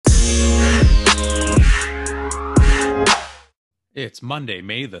It's Monday,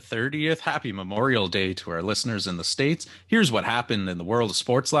 May the 30th. Happy Memorial Day to our listeners in the States. Here's what happened in the world of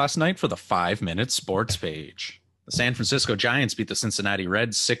sports last night for the 5-minute sports page. The San Francisco Giants beat the Cincinnati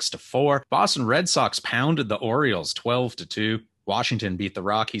Reds 6-4. Boston Red Sox pounded the Orioles 12-2. Washington beat the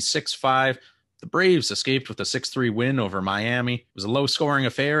Rockies 6-5. The Braves escaped with a 6-3 win over Miami. It was a low-scoring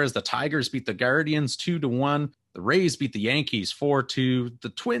affair as the Tigers beat the Guardians 2-1. The Rays beat the Yankees 4-2.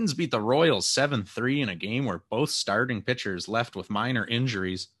 The Twins beat the Royals 7-3 in a game where both starting pitchers left with minor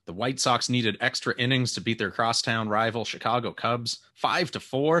injuries. The White Sox needed extra innings to beat their crosstown rival Chicago Cubs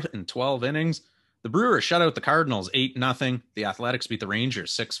 5-4 in 12 innings. The Brewers shut out the Cardinals 8-0. The Athletics beat the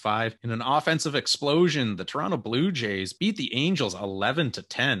Rangers 6-5. In an offensive explosion, the Toronto Blue Jays beat the Angels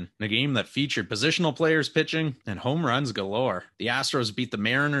 11-10 in a game that featured positional players pitching and home runs galore. The Astros beat the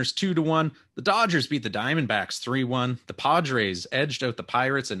Mariners 2-1. The Dodgers beat the Diamondbacks 3-1. The Padres edged out the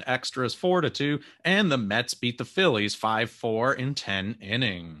Pirates in extras 4-2. And the Mets beat the Phillies 5-4 in 10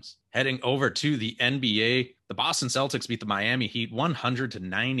 innings. Heading over to the NBA, the Boston Celtics beat the Miami Heat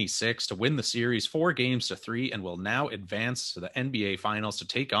 100-96 to win the series 4-3 and will now advance to the NBA Finals to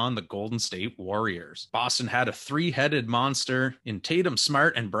take on the Golden State Warriors. Boston had a three-headed monster in Tatum,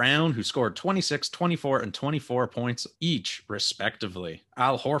 Smart, and Brown, who scored 26, 24, and 24 points each, respectively.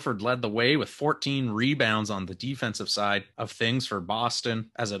 Al Horford led the way with 14 rebounds on the defensive side of things for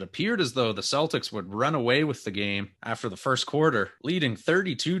Boston, as it appeared as though the Celtics would run away with the game after the first quarter, leading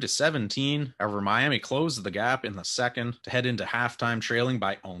 32-17. However, Miami closed the gap in the second to head into halftime trailing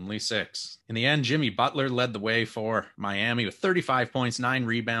by only 6. In the end, Jimmy Butler led the way for Miami with 35 points, 9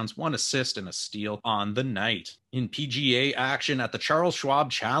 rebounds, 1 assist, and a steal on the night. In PGA action at the Charles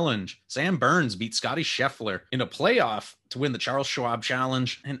Schwab Challenge, Sam Burns beat Scotty Scheffler in a playoff to win the Charles Schwab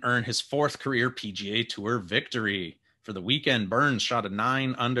Challenge and earn his 4th career PGA Tour victory. For the weekend, Burns shot a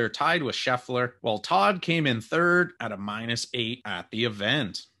 9 under, tied with Scheffler, while Todd came in 3rd at a -8 at the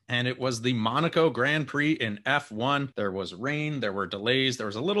event. And it was the Monaco Grand Prix in F1. There was rain, there were delays, there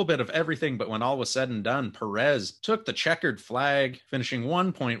was a little bit of everything, but when all was said and done, Perez took the checkered flag, finishing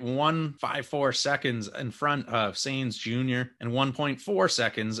 1.154 seconds in front of Sainz Jr. and 1.4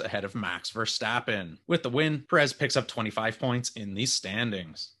 seconds ahead of Max Verstappen. With the win, Perez picks up 25 points in the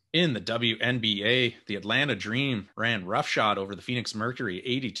standings. In the WNBA, the Atlanta Dream ran roughshod over the Phoenix Mercury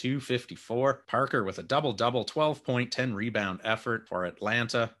 82-54. Parker with a double-double, 12-point, 10-rebound effort for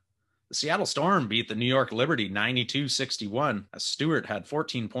Atlanta. The Seattle Storm beat the New York Liberty 92-61, as Stewart had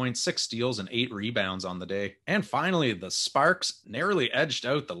 14 points, 6 steals, and 8 rebounds on the day. And finally, the Sparks narrowly edged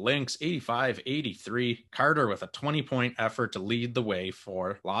out the Lynx 85-83. Carter with a 20-point effort to lead the way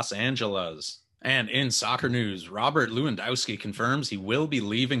for Los Angeles. And in soccer news, Robert Lewandowski confirms he will be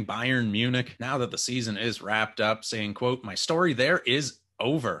leaving Bayern Munich now that the season is wrapped up, saying, quote, "My story there is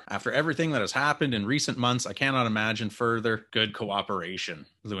over. After everything that has happened in recent months, I cannot imagine further good cooperation,"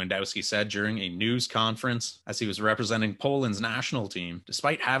 Lewandowski said during a news conference as he was representing Poland's national team.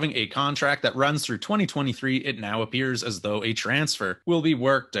 Despite having a contract that runs through 2023, it now appears as though a transfer will be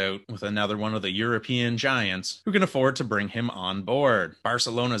worked out with another one of the European giants who can afford to bring him on board.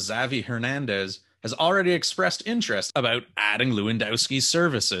 Barcelona's Xavi Hernandez has already expressed interest about adding Lewandowski's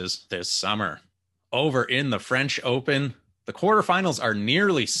services this summer. Over in the French Open, the quarterfinals are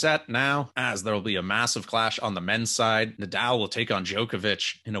nearly set now, as there will be a massive clash on the men's side. Nadal will take on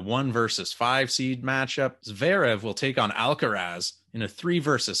Djokovic in a 1 versus 5 seed matchup. Zverev will take on Alcaraz in a 3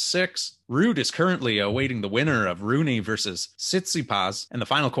 versus 6. Ruud is currently awaiting the winner of Rooney versus Tsitsipas, and the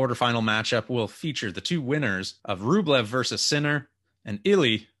final quarterfinal matchup will feature the 2 winners of Rublev versus Sinner and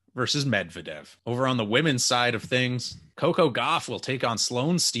Illy versus Medvedev. Over on the women's side of things, Coco Gauff will take on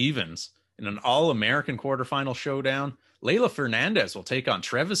Sloane Stephens in an all-American quarterfinal showdown. Leila Fernandez will take on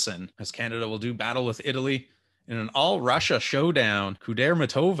Trevisan, as Canada will do battle with Italy. In an all-Russia showdown,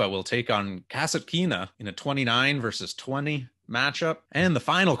 Kudermetova will take on Kasatkina in a 29 versus 20 matchup. And the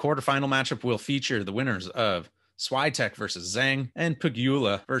final quarterfinal matchup will feature the winners of Swiatek versus Zhang and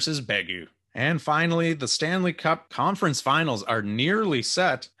Pegula versus Begu. And finally, the Stanley Cup Conference Finals are nearly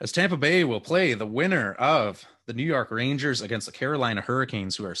set, as Tampa Bay will play the winner of the New York Rangers against the Carolina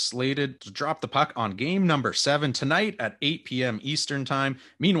Hurricanes, who are slated to drop the puck on game number 7 tonight at 8 p.m. Eastern Time.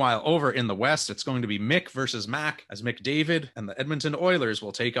 Meanwhile, over in the West, it's going to be Mick versus Mac, as McDavid and the Edmonton Oilers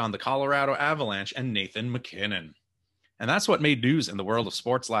will take on the Colorado Avalanche and Nathan MacKinnon. And that's what made news in the world of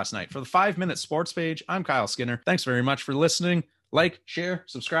sports last night. For the 5-minute sports page, I'm Kyle Skinner. Thanks very much for listening. Like, share,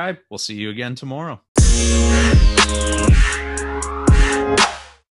 subscribe. We'll see you again tomorrow.